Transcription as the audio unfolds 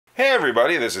Hey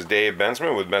everybody, this is Dave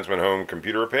Bensman with Bensman Home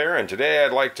Computer Repair, and today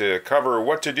I'd like to cover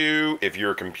what to do if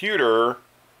your computer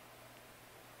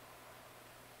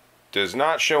does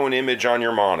not show an image on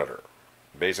your monitor.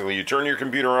 Basically, you turn your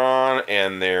computer on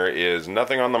and there is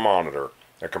nothing on the monitor.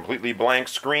 A completely blank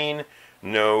screen,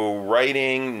 no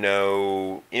writing,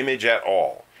 no image at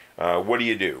all. What do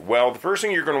you do? Well, the first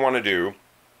thing you're going to want to do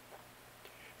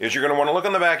is you're going to want to look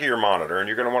on the back of your monitor, and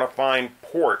you're going to want to find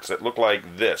ports that look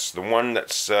like this. The one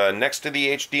that's next to the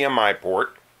HDMI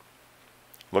port.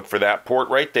 Look for that port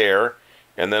right there,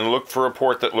 and then look for a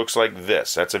port that looks like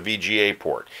this. That's a VGA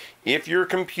port. If your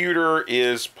computer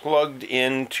is plugged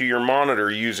into your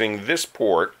monitor using this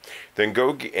port, then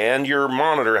and your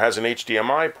monitor has an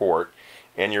HDMI port,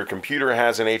 and your computer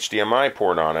has an HDMI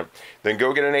port on it, then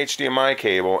go get an HDMI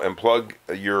cable and plug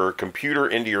your computer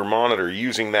into your monitor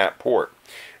using that port.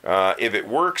 If it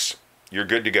works, you're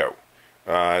good to go.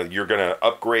 You're going to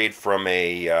upgrade from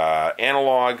a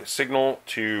analog signal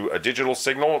to a digital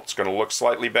signal. It's going to look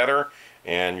slightly better,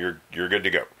 and you're good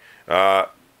to go.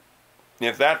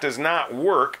 If that does not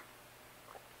work,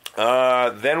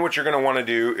 then what you're going to want to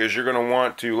do is you're going to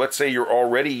want to, let's say you're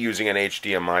already using an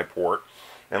HDMI port,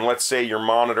 and let's say your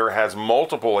monitor has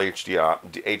multiple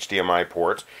HDMI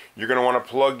ports. You're going to want to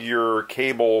plug your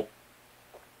cable.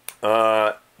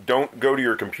 Don't go to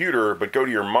your computer, but go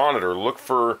to your monitor. Look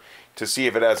to see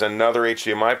if it has another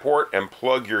HDMI port and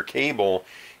plug your cable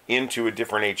into a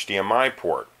different HDMI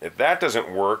port. If that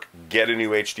doesn't work, get a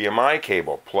new HDMI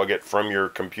cable. Plug it from your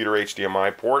computer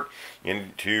HDMI port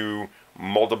into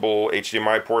multiple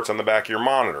HDMI ports on the back of your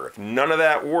monitor. If none of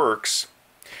that works,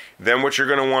 then what you're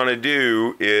going to want to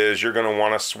do is you're going to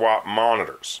want to swap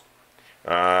monitors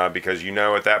because you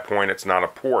know at that point it's not a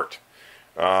port.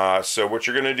 So what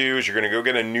you're going to do is you're going to go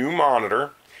get a new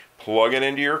monitor, plug it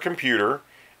into your computer,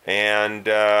 and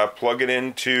plug it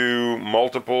into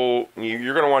multiple.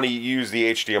 You're going to want to use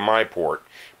the HDMI port.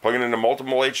 Plug it into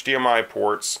multiple HDMI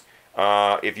ports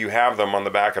if you have them on the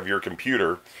back of your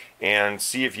computer, and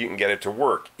see if you can get it to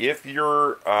work. If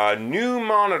your new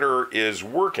monitor is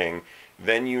working,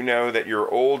 then you know that your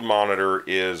old monitor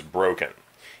is broken.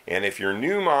 And if your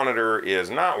new monitor is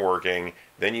not working,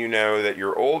 then you know that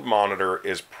your old monitor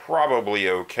is probably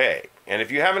okay. And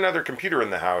if you have another computer in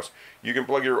the house, you can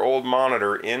plug your old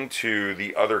monitor into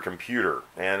the other computer.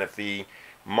 And if the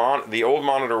old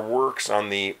monitor works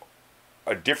on a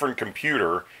different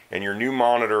computer and your new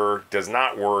monitor does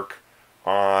not work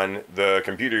on the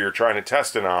computer you're trying to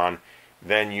test it on,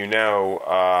 then you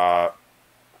know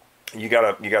you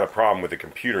got a problem with the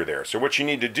computer there. So what you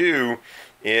need to do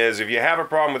is, if you have a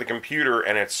problem with the computer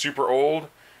and it's super old,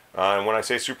 and when I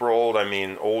say super old, I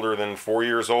mean older than 4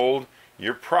 years old,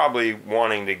 you're probably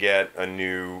wanting to get a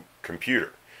new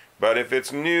computer. But if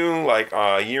it's new, like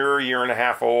a year and a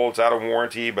half old, it's out of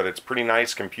warranty, but it's a pretty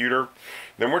nice computer,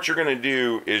 then what you're going to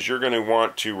do is you're going to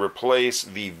want to replace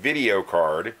the video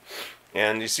card.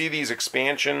 And you see these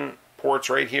expansion ports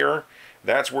right here?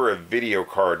 That's where a video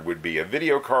card would be. A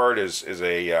video card is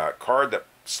a card that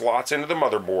slots into the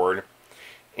motherboard,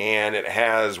 and it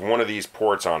has one of these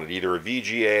ports on it, either a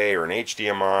VGA or an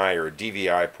HDMI or a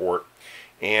DVI port.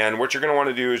 And what you're going to want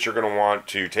to do is you're going to want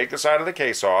to take the side of the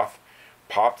case off,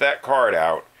 pop that card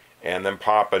out, and then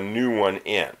pop a new one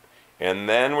in. And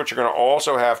then what you're going to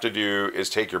also have to do is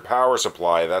take your power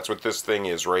supply. That's what this thing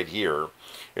is right here.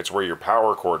 It's where your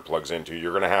power cord plugs into.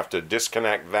 You're going to have to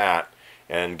disconnect that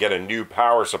and get a new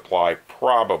power supply,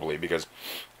 probably, because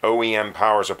OEM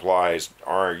power supplies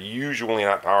are usually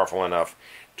not powerful enough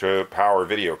to power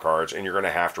video cards, and you're going to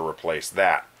have to replace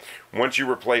that. Once you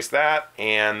replace that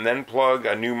and then plug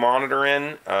a new monitor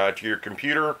in to your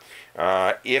computer,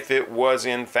 if it was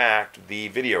in fact the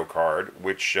video card,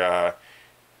 which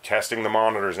testing the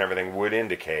monitors and everything would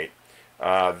indicate,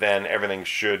 then everything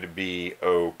should be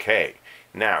okay.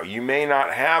 Now, you may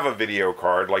not have a video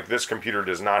card, like this computer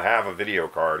does not have a video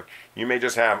card. You may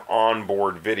just have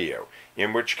onboard video,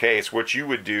 in which case what you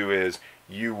would do is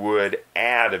you would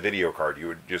add a video card. You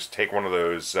would just take one of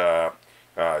those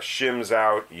shims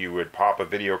out, you would pop a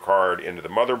video card into the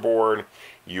motherboard,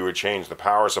 you would change the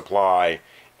power supply,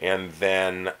 and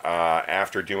then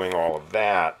after doing all of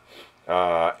that,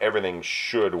 everything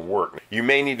should work. You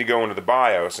may need to go into the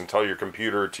BIOS and tell your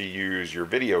computer to use your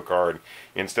video card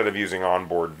instead of using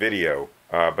onboard video,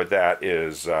 but that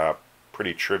is a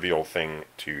pretty trivial thing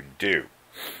to do.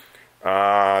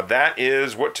 That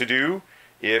is what to do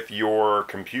if your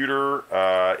computer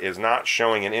is not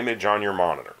showing an image on your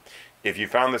monitor. If you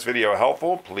found this video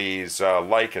helpful, please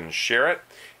like and share it,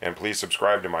 and please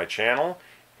subscribe to my channel.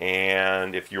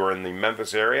 And if you're in the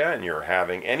Memphis area and you're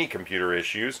having any computer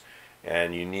issues,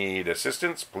 and you need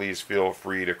assistance, please feel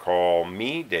free to call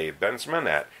me, Dave Bensman,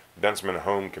 at Bensman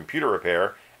Home Computer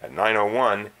Repair at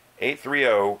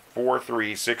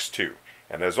 901-830-4362.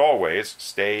 And as always,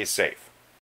 stay safe.